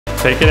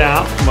Take it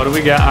out. What do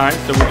we got? All right,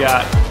 so we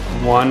got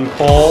one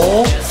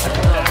pole.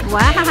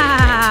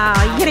 Wow,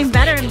 you're getting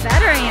better and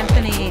better,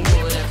 Anthony.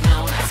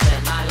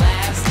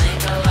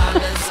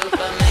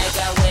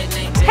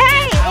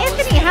 Hey,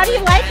 Anthony, how do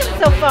you like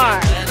them so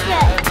far?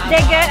 Good.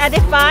 They're good? Are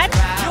they fun?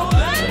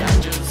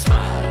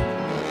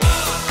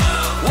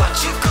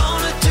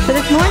 So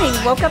this morning,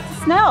 woke up to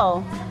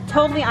snow.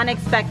 Totally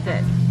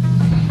unexpected.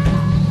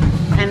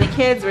 And the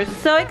kids were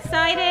so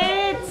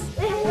excited.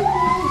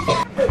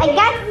 I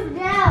got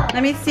snow.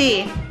 Let me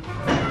see.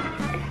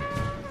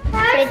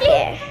 Right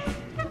there.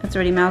 It's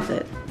already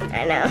melted.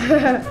 I know.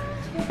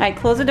 All right,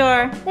 close the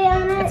door. Wait,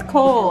 It's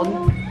cold.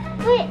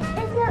 Wait,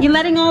 it's not. You're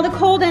letting all the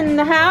cold in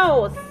the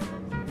house.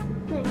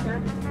 No, it's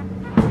not.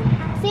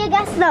 See, I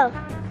got snow.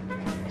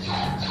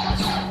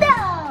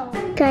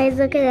 Snow! Guys,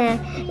 look at that.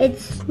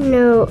 It's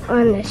snow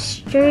on the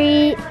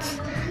streets,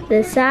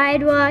 the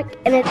sidewalk,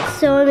 and it's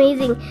so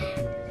amazing.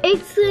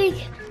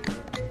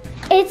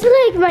 It's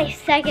like my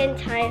second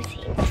time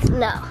seeing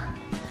snow.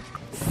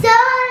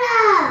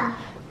 SOLA!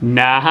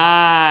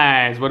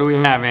 Nice. What do we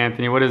have,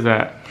 Anthony? What is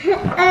that?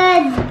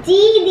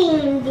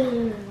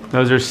 Ding.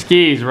 Those are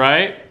skis,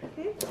 right?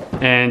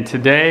 And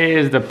today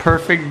is the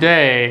perfect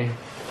day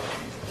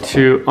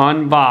to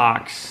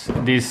unbox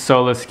these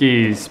SOLA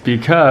skis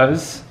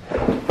because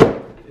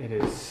it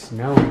is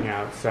snowing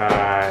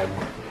outside.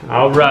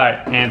 All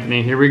right,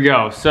 Anthony, here we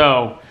go.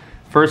 So,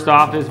 first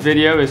off, this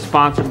video is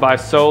sponsored by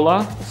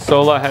SOLA.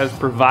 SOLA has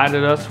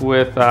provided us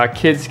with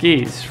kid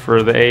skis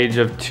for the age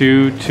of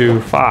 2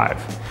 to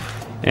 5.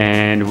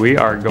 And we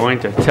are going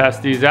to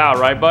test these out,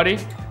 right, buddy?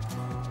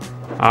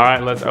 All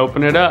right, let's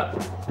open it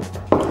up.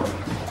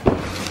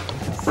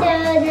 So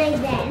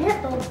then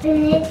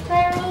open it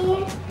for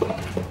me.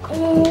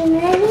 And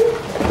then...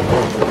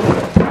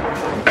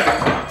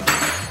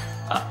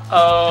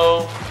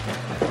 Uh-oh.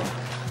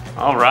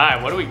 All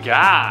right, what do we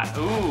got?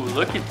 Ooh,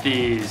 look at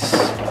these.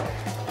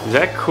 Is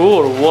that cool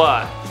or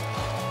what?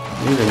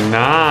 These are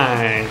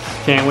nice.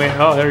 Can't wait.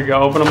 Oh, there we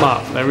go. Open them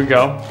up. There we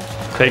go.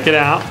 Take it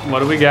out. What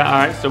do we got? All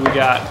right, so we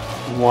got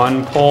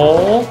one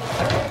pole.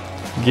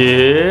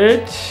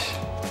 Good.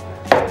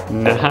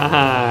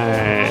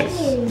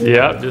 Nice.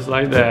 Yep, just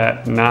like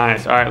that.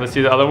 Nice. All right, let's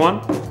see the other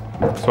one.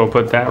 So we'll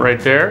put that right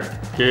there.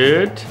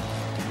 Good.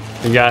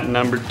 We got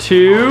number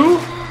 2.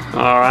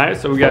 All right,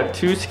 so we got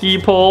 2 ski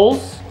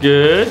poles.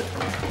 Good.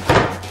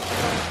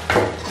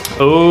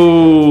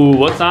 Oh,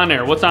 what's on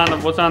there? What's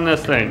on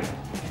this thing?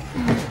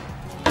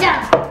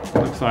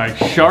 Looks like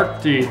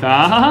shark teeth,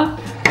 huh?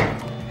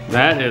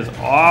 That is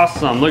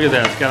awesome. Look at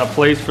that. It's got a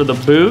place for the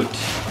boot.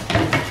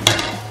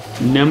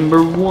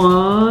 Number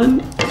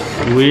 1.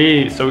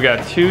 Sweet. So we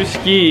got 2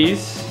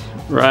 skis,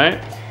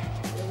 right?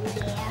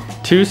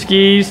 2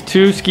 skis,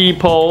 2 ski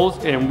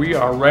poles, and we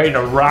are ready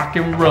to rock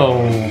and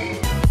roll.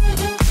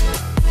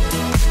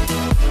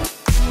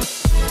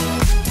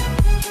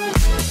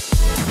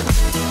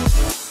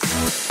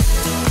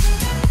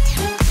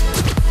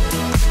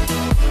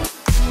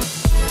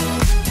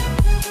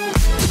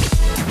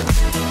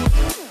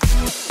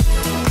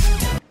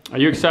 Are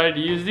you excited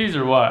to use these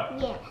or what?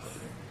 Yes.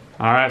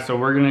 All right, so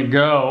we're gonna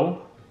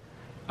go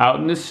out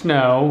in the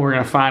snow. We're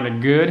gonna find a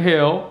good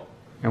hill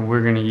and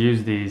we're gonna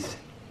use these.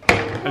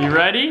 Are you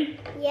ready?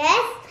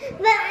 Yes,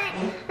 but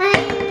I'm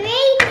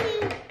ready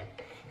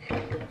to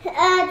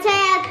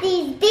try out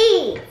these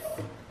beads.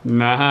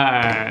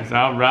 Nice.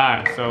 All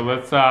right, so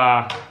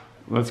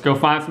let's go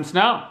find some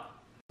snow.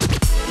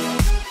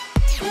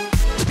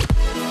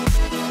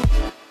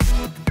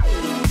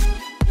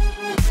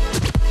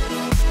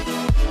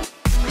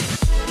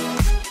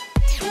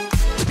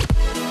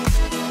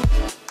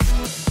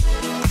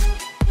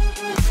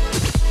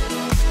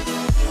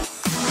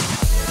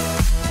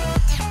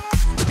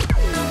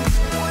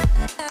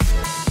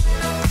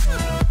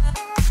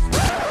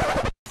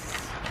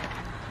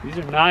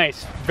 These are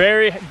nice,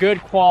 very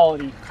good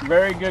quality,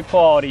 very good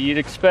quality. You'd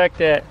expect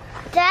that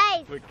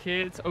Guys. with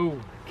kids. Oh,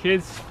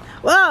 kids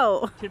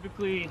Whoa.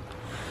 typically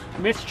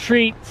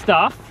mistreat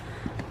stuff,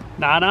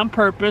 not on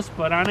purpose,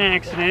 but on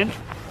accident.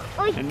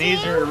 And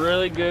these are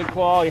really good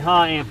quality,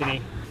 huh,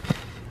 Anthony?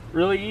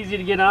 Really easy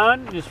to get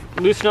on. Just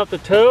loosen up the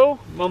toe,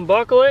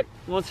 unbuckle it.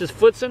 Once his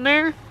foot's in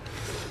there,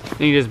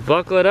 then you just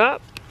buckle it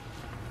up.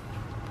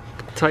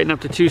 Tighten up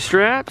the 2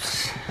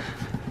 straps.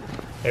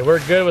 They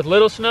work good with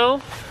little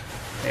snow.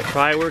 They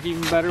probably work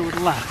even better with a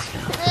lot of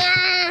snow.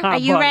 Huh, Are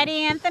you buddy?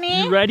 ready,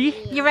 Anthony? You ready?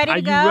 You ready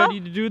to go? Are you ready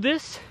to do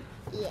this?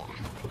 Yeah.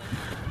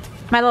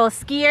 My little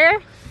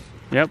skier.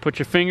 Yep, put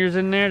your fingers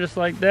in there just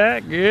like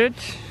that. Good.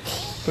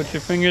 Put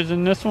your fingers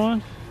in this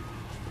one.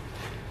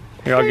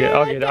 Here, I'll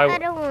get the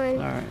other one. All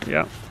right,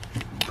 yep.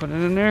 Put it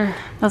in there.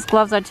 Those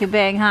gloves are too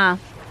big, huh?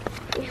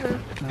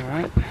 All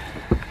right.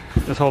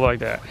 Just hold like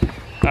that.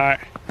 All right.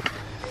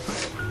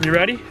 You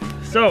ready?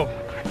 So,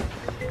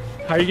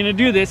 how you're gonna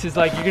do this is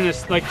like you're gonna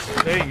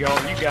there you go.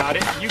 You got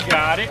it. You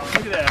got it.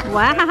 Look at that.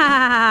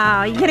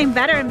 Wow, you're getting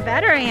better and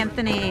better,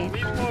 Anthony.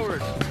 Lean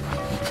forward.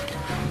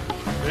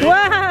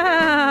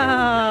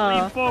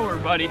 Wow. Lean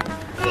forward, buddy. Is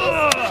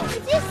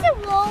this the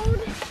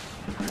road?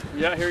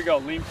 Yeah, here we go.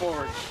 Lean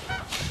forward.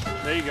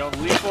 There you go.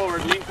 Lean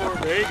forward, lean forward.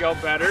 There you go.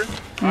 Better.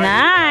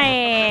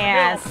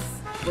 Nice.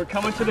 We're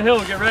coming to the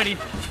hill. Get ready.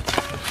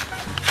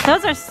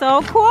 Those are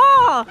so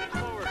cool.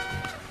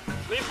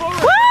 Lean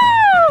forward.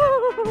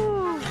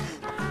 Woo!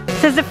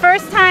 This is the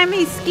first time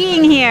he's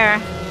skiing here.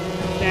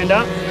 Stand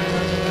up.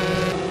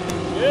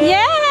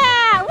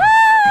 Yeah!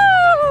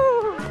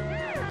 Woo!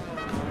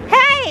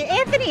 Hey,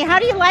 Anthony, how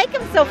do you like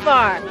them so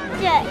far?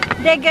 Good.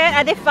 They're good?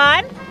 Are they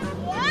fun?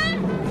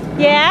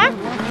 Yeah.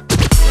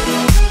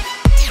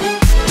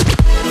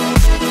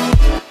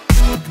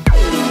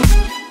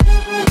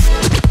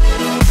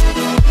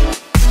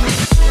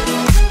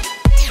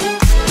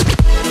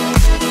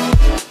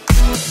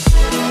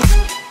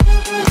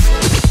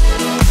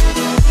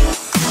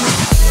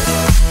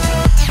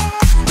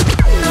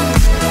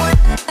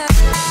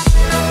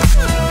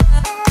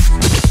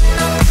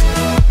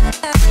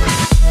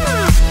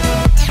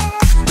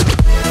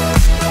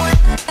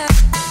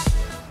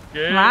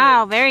 Yeah?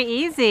 Wow, very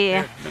easy.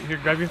 Here,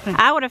 grab your thing.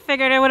 I would have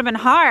figured it would have been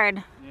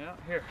hard. Yeah,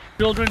 here.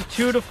 Children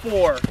 2 to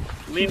 4.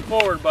 Lean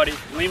forward, buddy.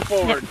 Lean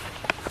forward.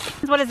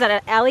 What is that,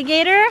 an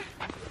alligator?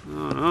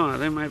 Oh no,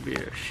 that might be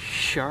a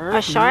shark.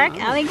 A shark? No,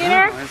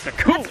 Alligator? no, it's a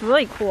cool. That's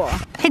really cool.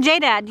 Hey,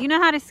 J-Dad, do you know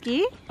how to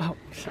ski? Oh,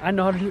 I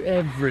know how to do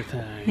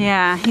everything.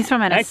 Yeah, he's from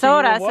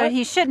Minnesota, Actually, you know so what?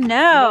 he should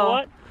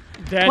know,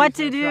 You know what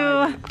to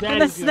do in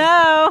the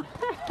snow.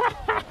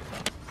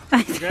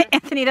 Okay.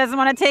 Anthony doesn't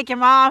want to take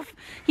him off.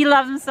 He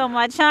loves him so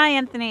much, huh,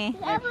 Anthony?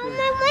 I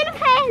want to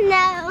play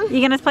now. You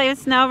gonna play with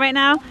snow right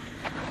now?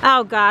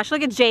 Oh gosh,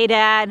 look at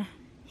J-Dad.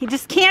 He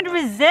just can't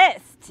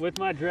resist. With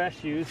my dress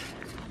shoes.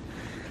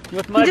 He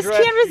just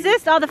can't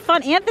resist all the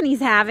fun Anthony's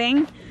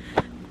having.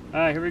 All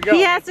right, here we go.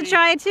 He has to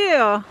try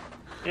too.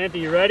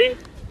 Anthony, you ready?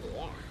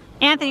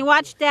 Anthony,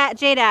 watch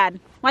J-Dad.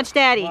 Watch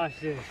Daddy. Watch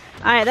this.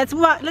 All right, let's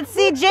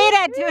see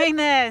J-Dad doing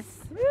this.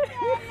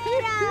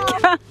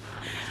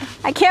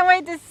 I can't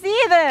wait to see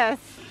this.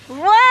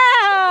 Whoa!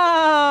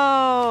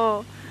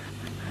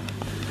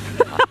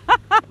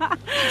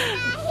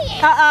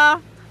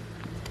 Uh-oh.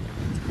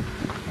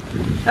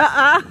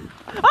 Uh-oh.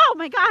 Oh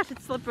my gosh,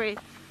 it's slippery.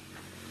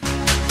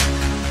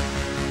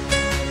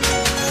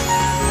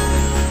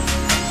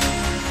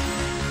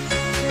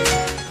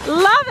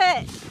 Love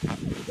it.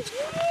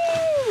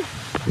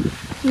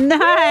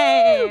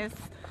 Nice.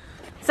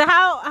 So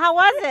how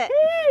was it?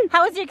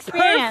 How was your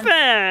experience?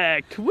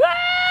 Perfect. Woo!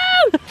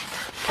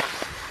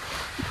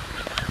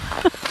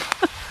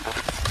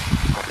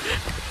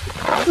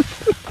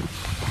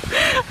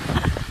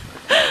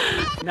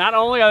 Not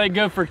only are they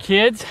good for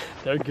kids,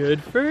 they're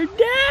good for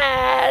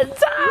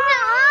dads.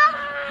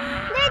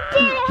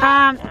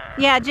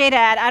 Yeah,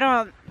 J-Dad, I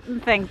don't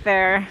think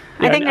they're,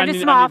 I think they're too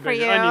small for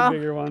you. I need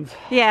bigger ones.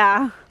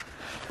 Yeah.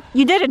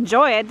 You did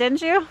enjoy it,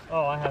 didn't you?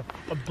 Oh, I have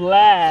a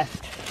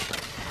blast.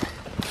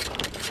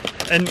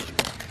 And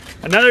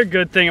another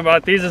good thing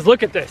about these is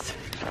look at this.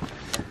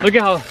 Look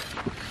at how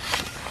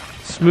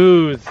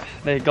smooth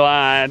they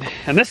glide.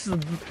 And this is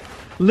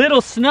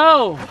little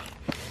snow.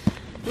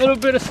 Little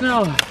bit of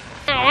snow.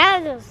 I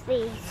love those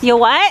skis. You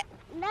what?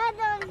 Love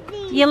those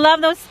skis. You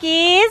love those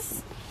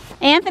skis?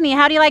 Anthony,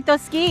 how do you like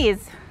those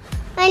skis?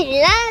 I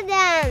love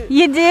them.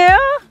 You do?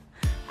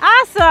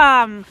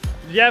 Awesome.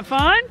 Did you have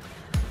fun?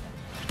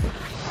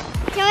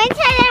 Can we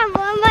try them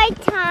one more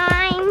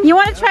time? You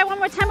want to try one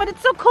more time, but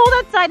it's so cold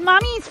outside.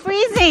 Mommy, it's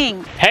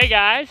freezing. Hey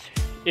guys,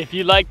 if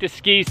you like the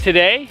skis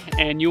today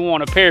and you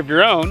want a pair of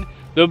your own,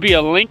 there'll be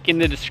a link in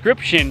the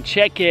description.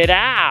 Check it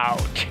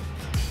out.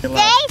 They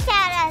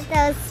shout out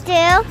those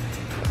two.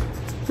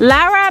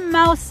 Lara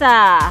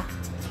Mosa.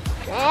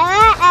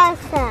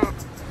 Elsa.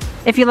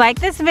 If you like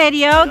this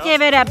video,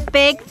 give it a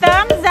big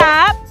thumbs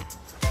up.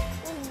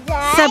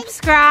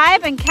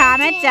 Subscribe and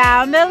comment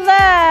down below.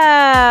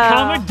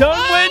 Comment down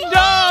when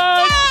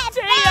done.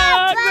 See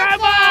ya,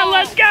 Grandma.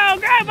 Let's go,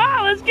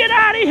 Grandma. Let's get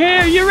out of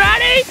here. You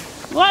ready?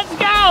 Let's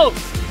go.